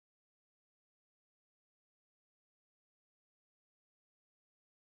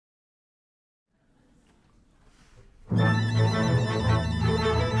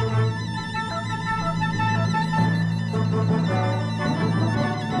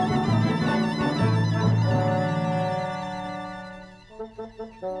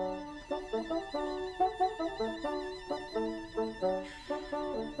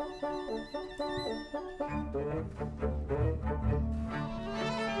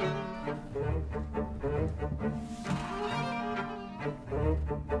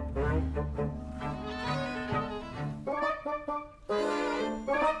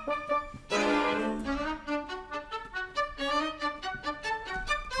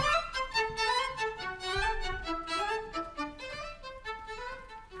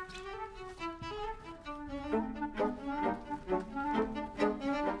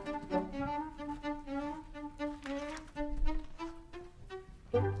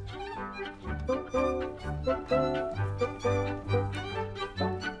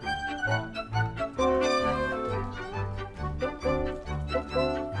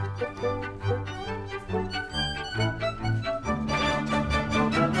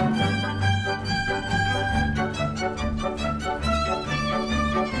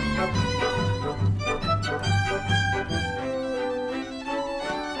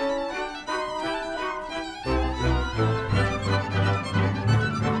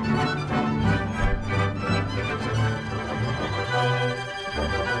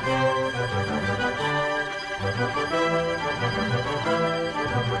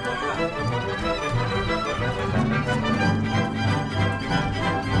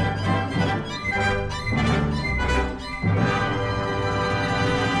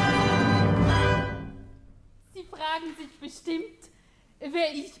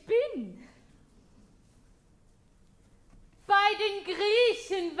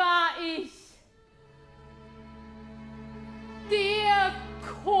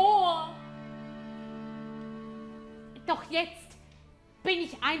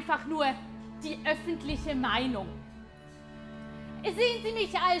Einfach nur die öffentliche Meinung. Sehen Sie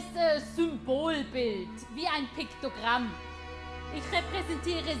mich als Symbolbild, wie ein Piktogramm. Ich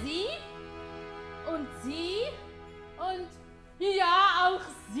repräsentiere Sie und Sie und ja, auch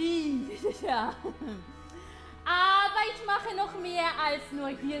Sie. Ja. Aber ich mache noch mehr als nur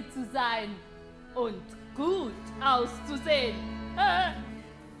hier zu sein und gut auszusehen.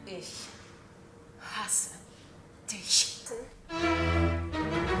 Ich hasse dich.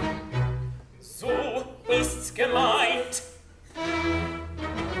 So ist's gemeint.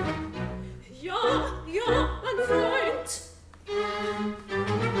 Ja, mein Freund.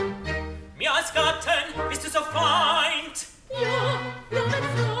 Mir als Gatten bist du so Feind. Ja, mein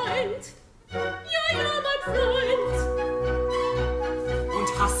Freund. Ja, mein Freund. Und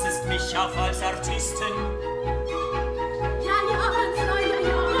hassest mich auch als Artisten. Ja, mein Freund,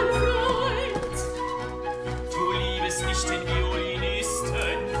 mein Freund. Du liebest nicht den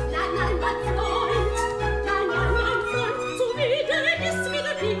Violinisten. Nein, mein Freund. Nein, mein Freund. Zuwider ist mir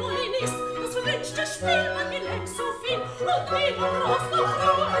der Violinist. Das verwünschte Spiel, man gelenkt so viel. Und weder brauchst noch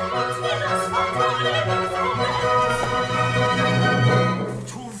Ruhe, und mir das fatale Instrument.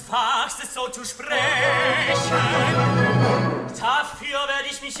 Du wagst es so zu sprechen. Dafür werde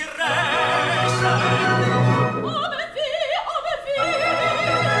ich mich rächen. Aber wie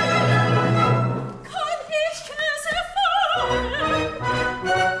kann ich es erfahren?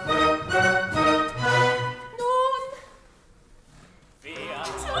 Nun, Wer?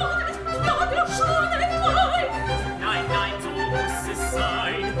 doch schon einmal. Nein, so muss es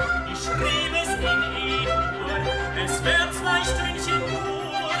sein. Ich schrieb es in E-Dur. Es wird zwei Stündchen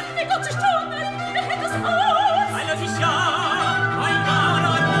nur. Wie Gott sich tun, hält es aus. Ein Löffig ja, ein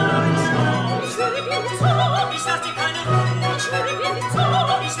wahrer Ohrenschau. Ich höre dir nicht zu. Ich lass dir keine Ruhe. Ich höre dir nicht zu.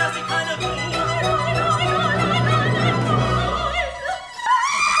 Ich lass dir keine Ruhe.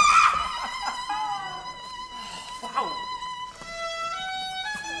 Wow.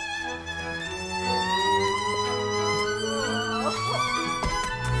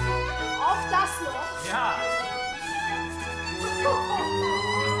 Auch das noch. Ja.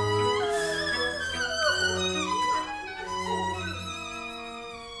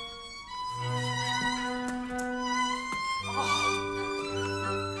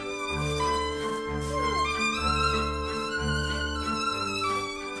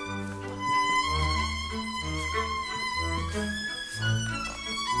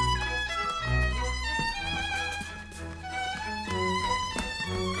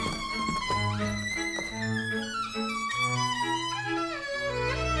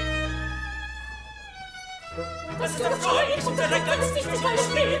 Das ist erfreulich und erregend, nicht durch mein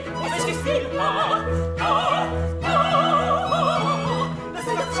Spiel, und es gefiel. Das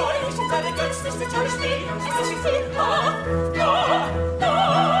ist erfreulich und erregend, nicht durch mein Spiel, und es gefiel.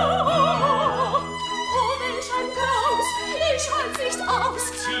 Oh, welch ein Graus, ich halte nicht aus.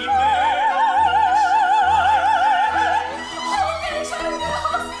 Die Melodie Oh, welch ein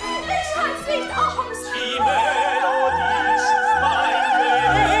Graus, ich halte nicht aus. Die Melodie schuf mein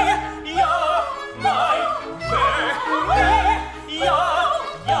Bieri. Ja, mein Bieri. Ja.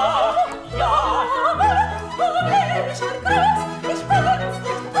 Oh, welch ein Graus, ich halte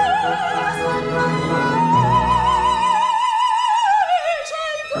nicht aus.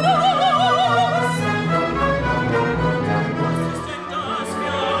 Was ist denn das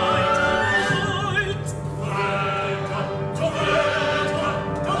für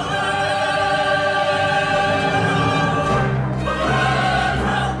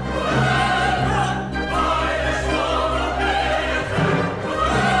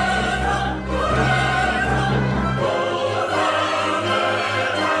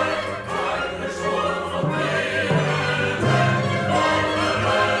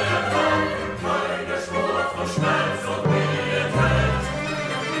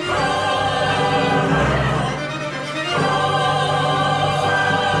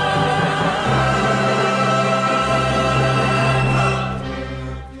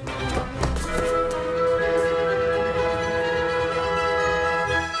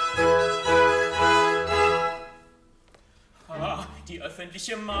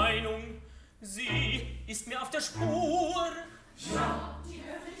öffentliche Meinung, sie ist mir auf der Spur. Ja, die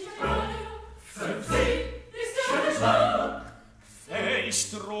öffentliche Meinung, für sie ist die öffentliche Meinung.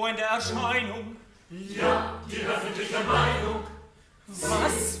 Fähig drohende Erscheinung. Ja, die öffentliche Meinung.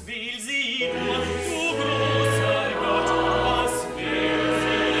 Was will sie nur, du großer Gott, was will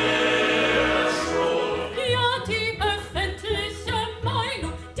sie schon? Ja, die öffentliche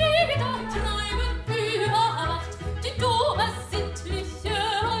Meinung, die da Treiben überwacht, die dumme sittliche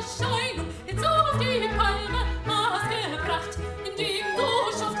Erscheinung, jetzt auf die Palme ausgebracht, indem du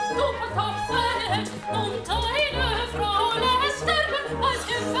schaffst, du von Kopf verhältst und deine Frau lässt sterben als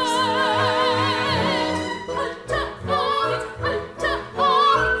gefällt.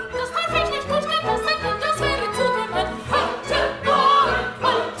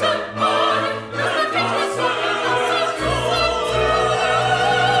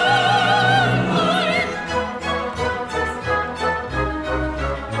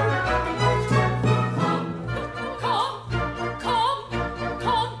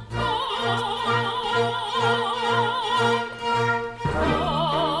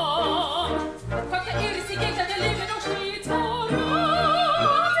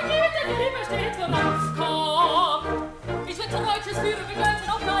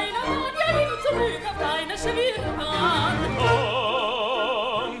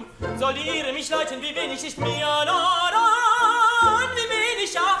 Leiten, wie wenig ist mir daran, wie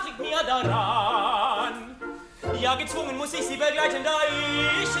wenig auch liegt mir daran. Ja, gezwungen muss ich sie begleiten, da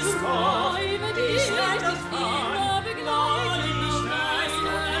ich es doch. Bleibe die Leitung immer begleiten, ich weiß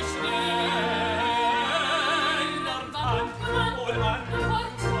nicht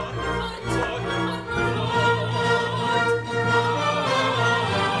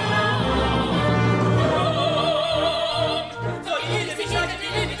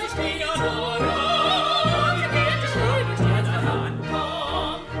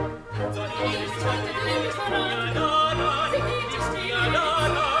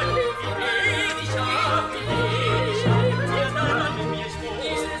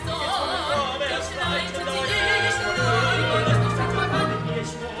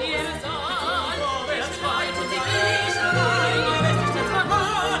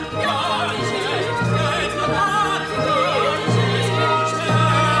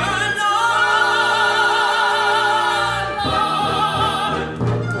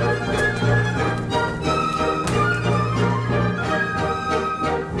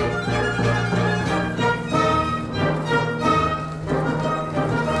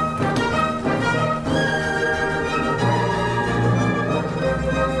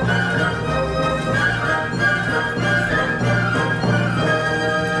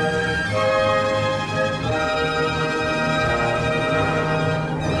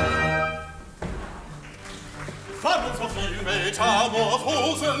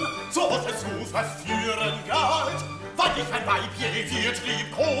Metamorphosen, so was es zu verführen galt, weil ich ein Weib je wird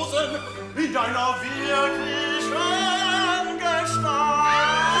liebkosen in deiner wirklichen Gestalt.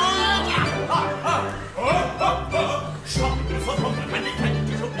 Schau mir so rum, wenn ich kenn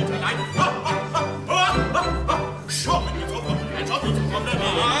dich so bitte nein. Schau mir so rum, wenn ich dich so bitte nein.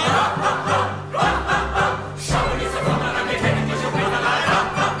 Schau mir so rum, wenn ich kenn dich so bitte nein.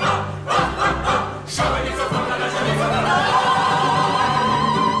 Schau mir so rum, wenn ich dich so bitte nein.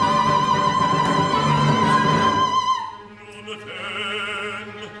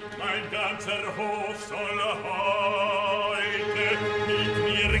 Hof soll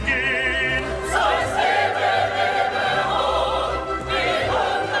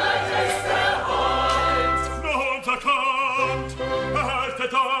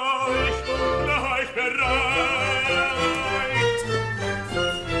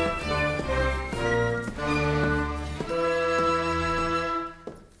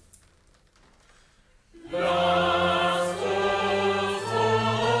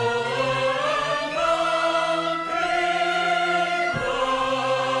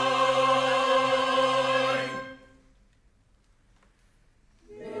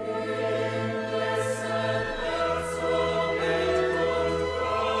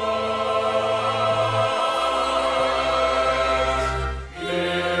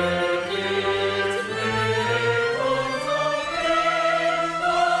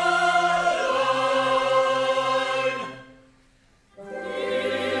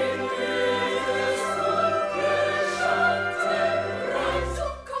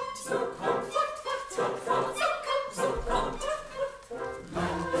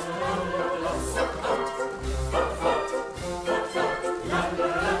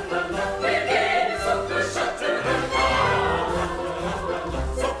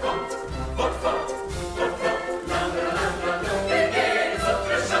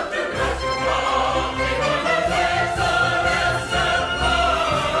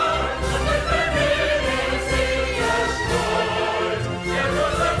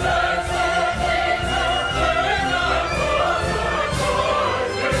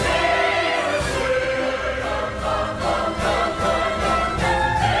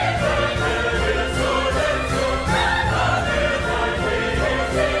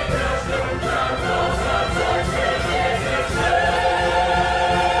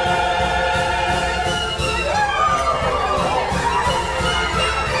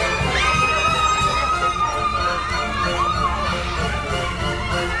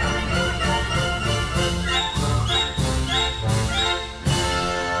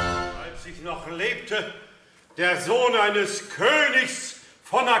der Sohn eines Königs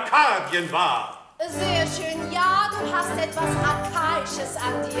von Arkadien war. Sehr schön, ja, du hast etwas Archaisches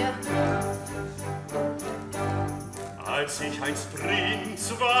an dir. Als ich einst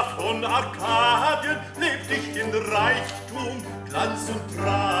Prinz war von Arkadien, lebte ich in Reichtum, Glanz und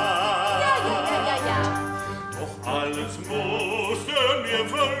Pracht. Ja. Doch alles musste mir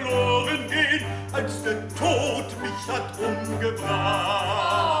verloren gehen, als der Tod mich hat umgebracht.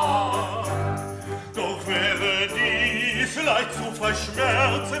 Doch wäre dies leicht zu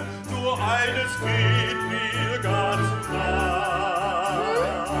verschmerzen, nur eines geht mir ganz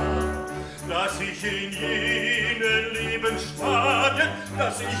nah, dass ich in jenen Lebensstadien,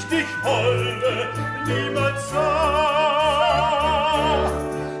 dass ich dich holde, niemals sah.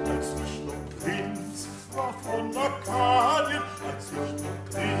 Als ich noch Prinz war von Arkadien, als ich noch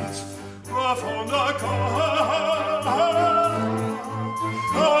Prinz war von Arkadien.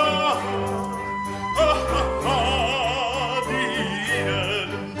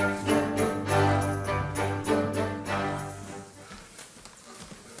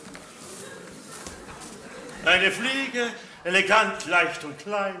 Eine Fliege, elegant, leicht und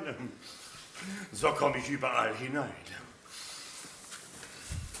klein, so komme ich überall hinein.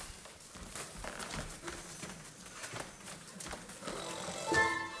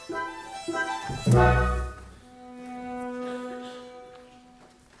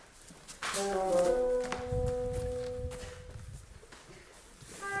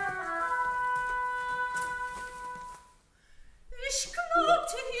 Ich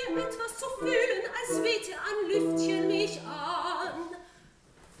glaubte hier etwas zu fühlen, als wehte ein Lüftchen mich an.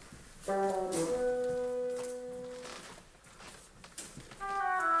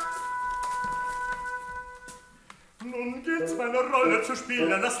 Nun gilt's meine Rolle zu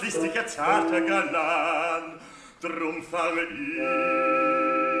spielen, das listiger, zarter Galan. Drum fange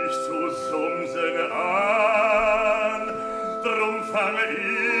ich zu sumsen an. Drum fange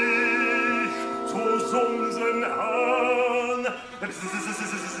ich zu sumsen an.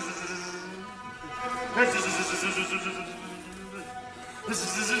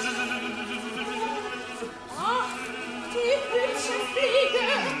 Ach, die hübsche Fliege!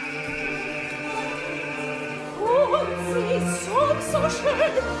 Und sie summt so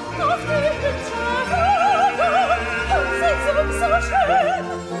schön auf die hübsche Fliege! Und sie summt so schön!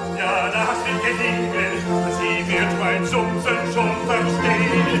 Ja, da hast du gelingen, sie wird mein Sumsen schon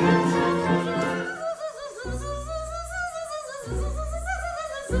verstehen.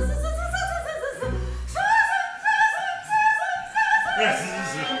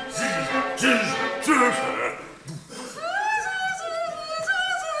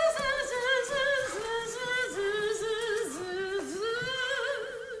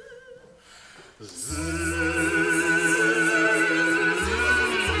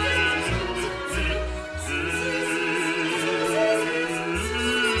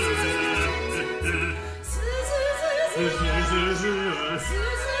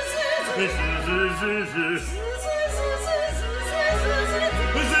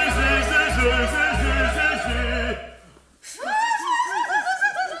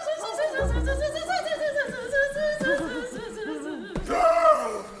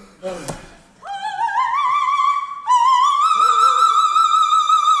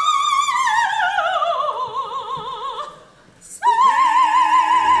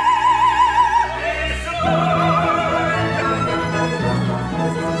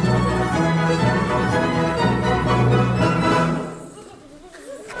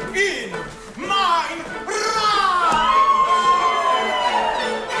 In